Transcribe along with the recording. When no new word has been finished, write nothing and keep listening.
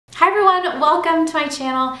everyone, welcome to my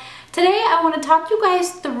channel. Today I want to talk you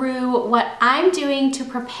guys through what I'm doing to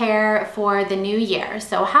prepare for the new year.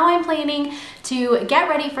 So how I'm planning to get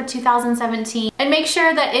ready for 2017 and make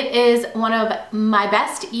sure that it is one of my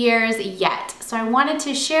best years yet. So I wanted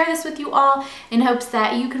to share this with you all in hopes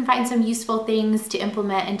that you can find some useful things to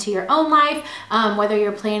implement into your own life, whether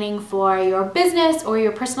you're planning for your business or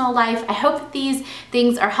your personal life. I hope that these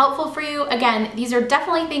things are helpful for you. Again, these are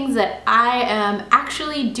definitely things that I am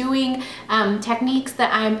actually doing, techniques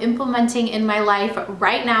that I'm implementing in my life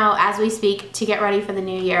right now as we speak to get ready for the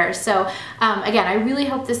new year. So again, I really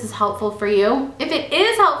hope this is helpful for you. If it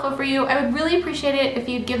is helpful for you, I would really appreciate it if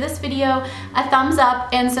you'd give this video a thumbs up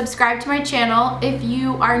and subscribe to my channel. If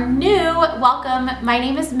you are new, welcome. My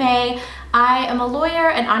name is May. I am a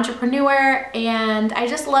lawyer and entrepreneur, and I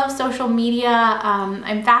just love social media.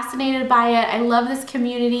 I'm fascinated by it. I love this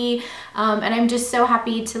community, and I'm just so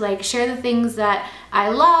happy to share the things that I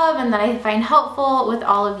love and that I find helpful with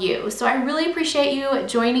all of you. So I really appreciate you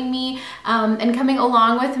joining me and coming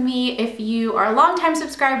along with me if you are a longtime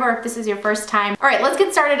subscriber or if this is your first time. All right, let's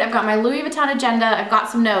get started. I've got my Louis Vuitton agenda. I've got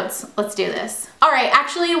some notes. Let's do this. All right,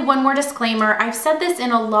 actually one more disclaimer. I've said this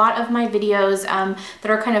in a lot of my videos that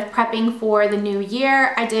are kind of prepping for the new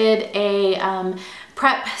year. I did a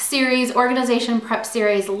prep series, organization prep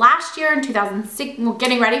series last year in 2006,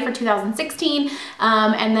 getting ready for 2016,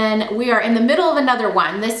 and then we are in the middle of another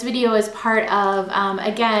one. This video is part of,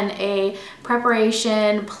 again, a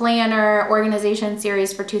preparation, planner, organization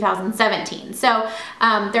series for 2017. So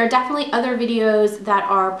there are definitely other videos that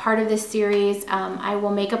are part of this series. I will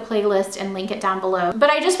make a playlist and link it down below. But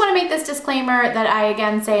I just want to make this disclaimer that I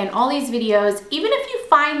again say in all these videos, even if you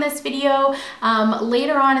find this video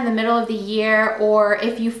later on in the middle of the year, or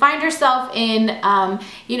if you find yourself in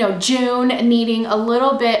June needing a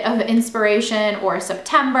little bit of inspiration, or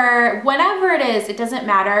September, whenever it is, it doesn't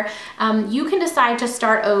matter. You can decide to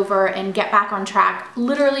start over and get back on track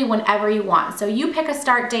literally whenever you want. So you pick a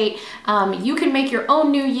start date, you can make your own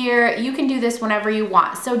new year, you can do this whenever you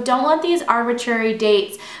want. So don't let these arbitrary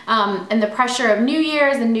dates and the pressure of New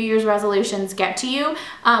Year's and New Year's resolutions get to you.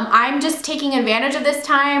 I'm just taking advantage of this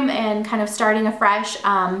time and kind of starting afresh.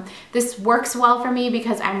 This works well for me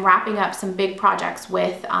because I'm wrapping up some big projects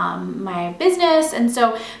with my business, and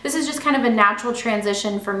so this is just kind of a natural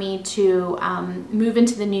transition for me to move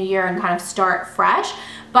into the new year and kind of start fresh.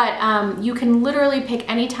 But you can literally pick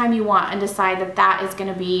any time you want and decide that that is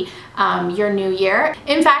going to be your new year.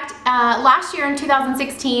 In fact, last year in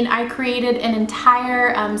 2016, I created an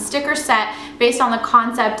entire sticker set based on the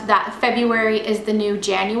concept that February is the new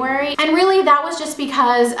January. And really that was just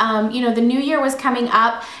because, the new year was coming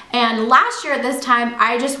up, and last year at this time,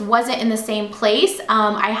 I just wasn't in the same place.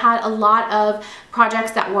 I had a lot of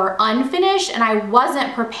projects that were unfinished, and I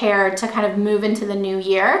wasn't prepared to kind of move into the new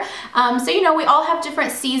year. So, we all have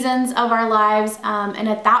different seasons of our lives, and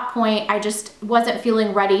at that point, I just wasn't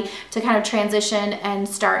feeling ready to kind of transition and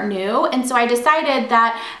start new. And so I decided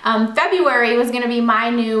that February was gonna be my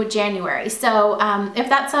new January. So if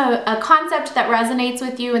that's a concept that resonates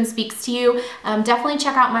with you and speaks to you, definitely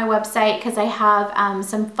check out my website, because I have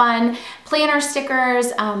some fun planner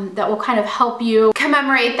stickers that will kind of help you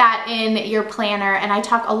commemorate that in your planner, and I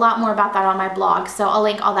talk a lot more about that on my blog, so I'll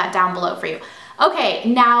link all that down below for you.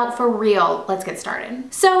 Okay, now for real, let's get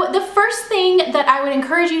started. So the first thing that I would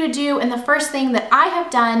encourage you to do, and the first thing that I have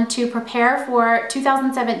done to prepare for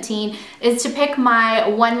 2017, is to pick my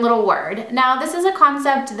one little word. Now, this is a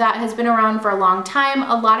concept that has been around for a long time.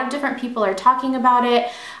 A lot of different people are talking about it.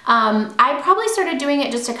 I probably started doing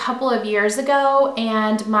it just a couple of years ago,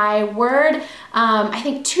 and my word, I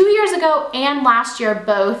think 2 years ago and last year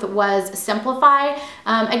both, was simplify.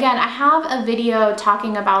 Again, I have a video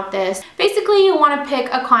talking about this. Basically, you want to pick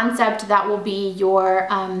a concept that will be your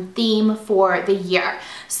theme for the year.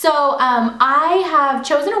 So I have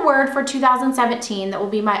chosen a word for 2017 that will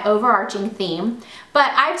be my overarching theme,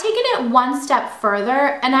 but I've taken it one step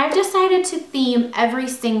further, and I've decided to theme every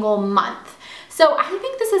single month. So I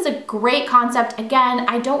think this is a great concept. Again,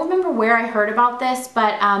 I don't remember where I heard about this,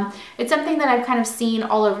 but it's something that I've kind of seen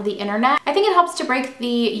all over the internet. I think it helps to break the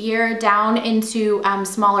year down into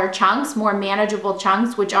smaller chunks, more manageable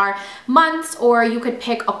chunks, which are months, or you could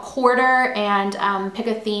pick a quarter and pick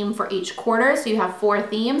a theme for each quarter, so you have 4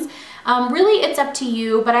 themes. Really, it's up to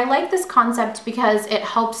you, but I like this concept because it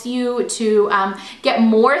helps you to get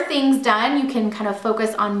more things done. You can kind of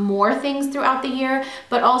focus on more things throughout the year,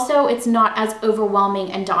 but also it's not as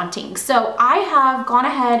overwhelming and daunting. So I have gone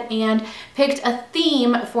ahead and picked a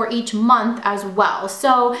theme for each month as well.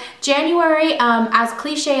 So January, as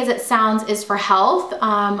cliche as it sounds, is for health.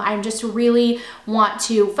 I just really want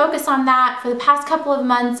to focus on that. For the past couple of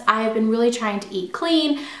months, I have been really trying to eat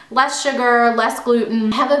clean, less sugar, less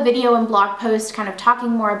gluten. I have a video and blog post kind of talking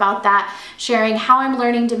more about that, sharing how I'm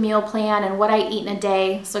learning to meal plan and what I eat in a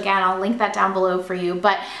day. So again, I'll link that down below for you.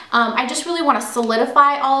 But I just really want to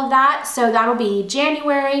solidify all of that. So that'll be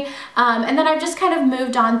January. And then I've just kind of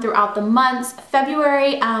moved on throughout the months.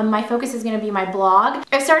 February, my focus is going to be my blog.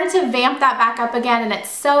 I've started to vamp that back up again, and it's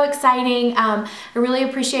so exciting. I really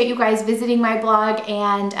appreciate you guys visiting my blog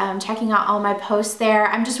and checking out all my posts there.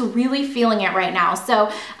 I'm just really feeling it right now. So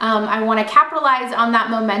I want to capitalize on that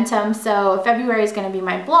momentum. So February is going to be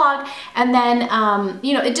my blog. And then,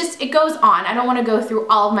 you know, it goes on. I don't want to go through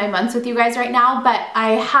all of my months with you guys right now, but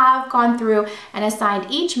I have gone through and assigned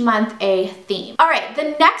each month a theme. All right,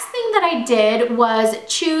 the next thing that I did was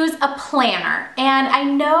choose a planner. And I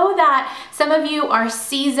know that some of you are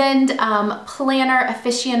seasoned planner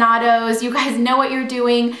aficionados. You guys know what you're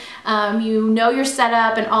doing. You know your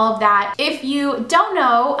setup and all of that. If you don't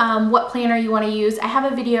know what planner you want to use, I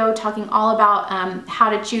have a video talking all about how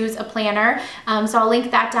to choose a planner. So I'll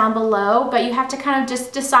link that down below, but you have to kind of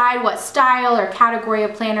just decide what style or category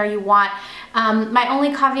of planner you want. My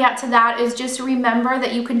only caveat to that is just remember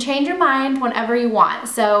that you can change your mind whenever you want.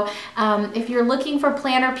 So if you're looking for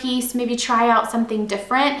planner piece, maybe try out something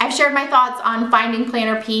different. I've shared my thoughts on finding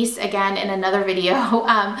planner piece again in another video.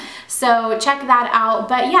 So check that out.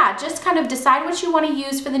 But yeah, just kind of decide what you want to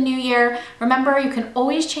use for the new year. Remember, you can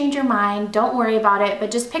always change your mind. Don't worry about it,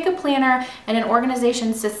 but just pick a planner and an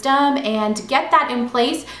organization system and get that in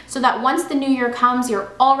place so that once the new year comes,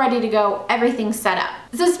 you're all ready to go, everything's set up.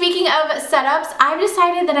 So speaking of setups, I've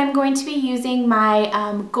decided that I'm going to be using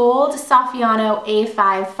my gold Saffiano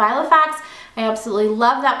A5 Filofax. I absolutely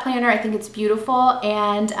love that planner. I think it's beautiful,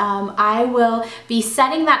 and I will be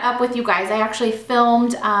setting that up with you guys. I actually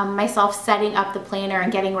filmed myself setting up the planner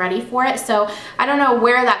and getting ready for it, so I don't know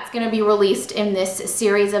where that's going to be released in this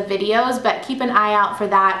series of videos, but keep an eye out for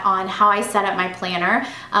that on how I set up my planner.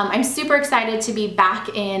 I'm super excited to be back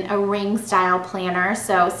in a ring style planner,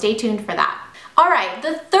 so stay tuned for that. All right,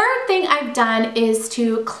 the third thing I've done is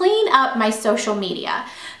to clean up my social media.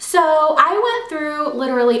 So I went through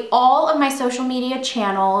literally all of my social media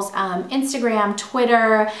channels, Instagram,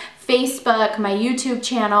 Twitter, Facebook, my YouTube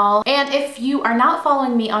channel, and if you are not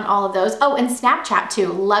following me on all of those, oh, and Snapchat too,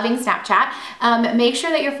 loving Snapchat, make sure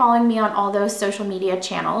that you're following me on all those social media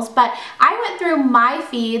channels. But I went through my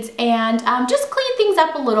feeds and just cleaned things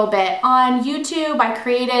up a little bit. On YouTube, I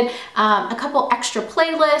created a couple extra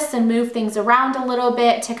playlists and moved things around a little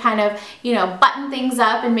bit to kind of, you know, button things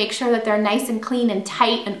up and make sure that they're nice and clean and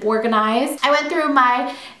tight and organized. I went through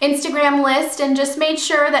my Instagram list and just made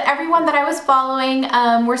sure that everyone that I was following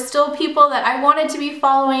were still people that I wanted to be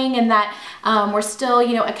following, and that were still,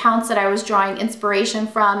 you know, accounts that I was drawing inspiration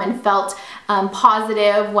from and felt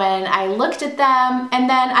positive when I looked at them. And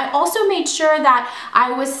then I also made sure that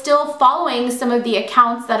I was still following some of the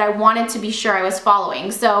accounts that I wanted to be sure I was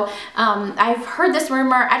following. So I've heard this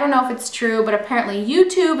rumor, I don't know if it's true, but apparently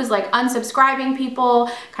YouTube is like unsubscribing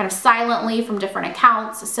people kind of silently from different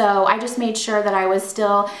accounts. So I just made sure that I was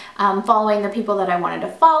still following the people that I wanted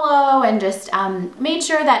to follow, and just made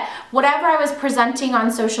sure that whatever I was presenting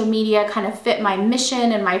on social media kind of fit my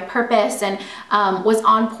mission and my purpose, and was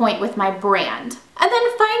on point with my brand. And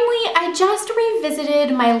then finally, I just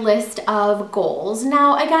revisited my list of goals.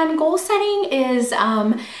 Now, again, goal setting is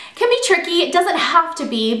can be tricky. It doesn't have to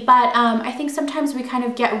be, but I think sometimes we kind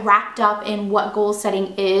of get wrapped up in what goal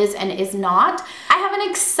setting is and is not. I have an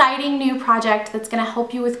exciting new project that's going to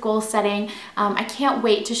help you with goal setting. I can't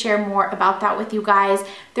wait to share more about that with you guys.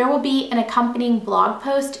 There will be an accompanying blog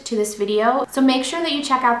post to this video, so make sure that you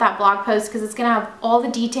check out that blog post because it's going to have all the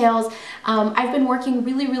details. I've been working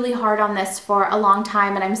really hard on this for a long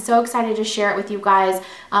time, and I'm so excited to share it with you guys.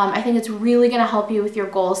 I think it's really going to help you with your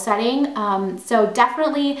goal setting, so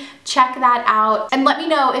definitely check that out and let me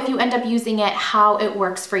know if you end up using it, how it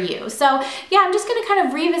works for you. So yeah, I'm just going to kind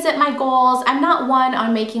of revisit my goals. I'm not one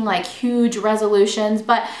on making like huge resolutions,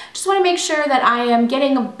 but just want to make sure that I am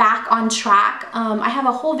getting back on track. I have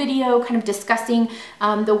a whole video kind of discussing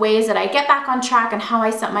the ways that I get back on track and how I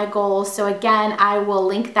set my goals. So again, I will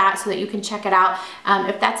link that so that you can check it out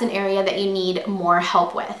if that's an area that you need more more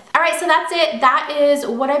help with. All right, so that's it. That is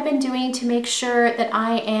what I've been doing to make sure that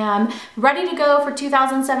I am ready to go for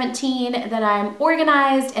 2017, that I'm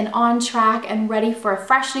organized and on track and ready for a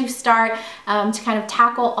fresh new start, to kind of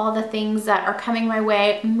tackle all the things that are coming my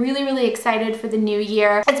way. I'm really, really excited for the new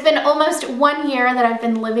year. It's been almost 1 year that I've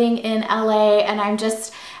been living in LA, and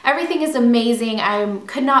everything is amazing. I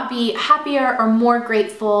could not be happier or more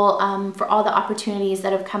grateful for all the opportunities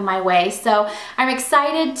that have come my way. So I'm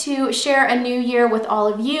excited to share a new year with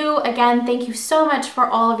all of you. Again, thank you so much for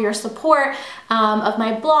all of your support of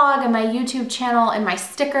my blog and my YouTube channel and my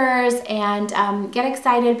stickers, and get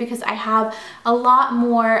excited because I have a lot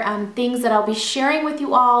more things that I'll be sharing with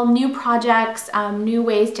you all, new projects, new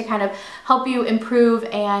ways to kind of help you improve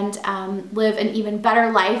and live an even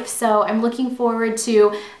better life. So I'm looking forward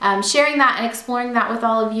to sharing that and exploring that with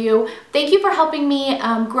all of you. Thank you for helping me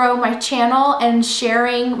grow my channel and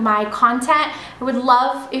sharing my content. I would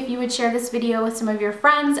love if you would share this video with some of your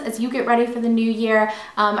friends as you get ready for the new year.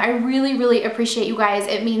 I really, really appreciate you guys.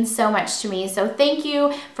 It means so much to me. So thank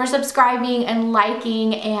you for subscribing and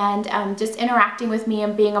liking and just interacting with me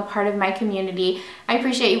and being a part of my community. I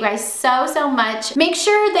appreciate you guys so, so much. Make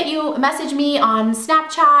sure that you message me on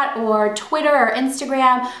Snapchat or Twitter or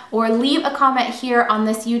Instagram, or leave a comment here on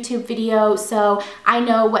this YouTube video so I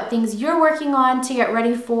know what things you're working on to get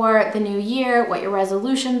ready for the new year, what your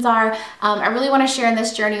resolutions are. I really want to share in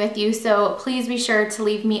this journey with you, so please be sure to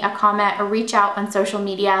leave me a comment or reach out on social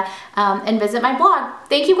media and visit my blog.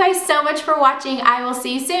 Thank you guys so much for watching. I will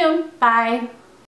see you soon. Bye.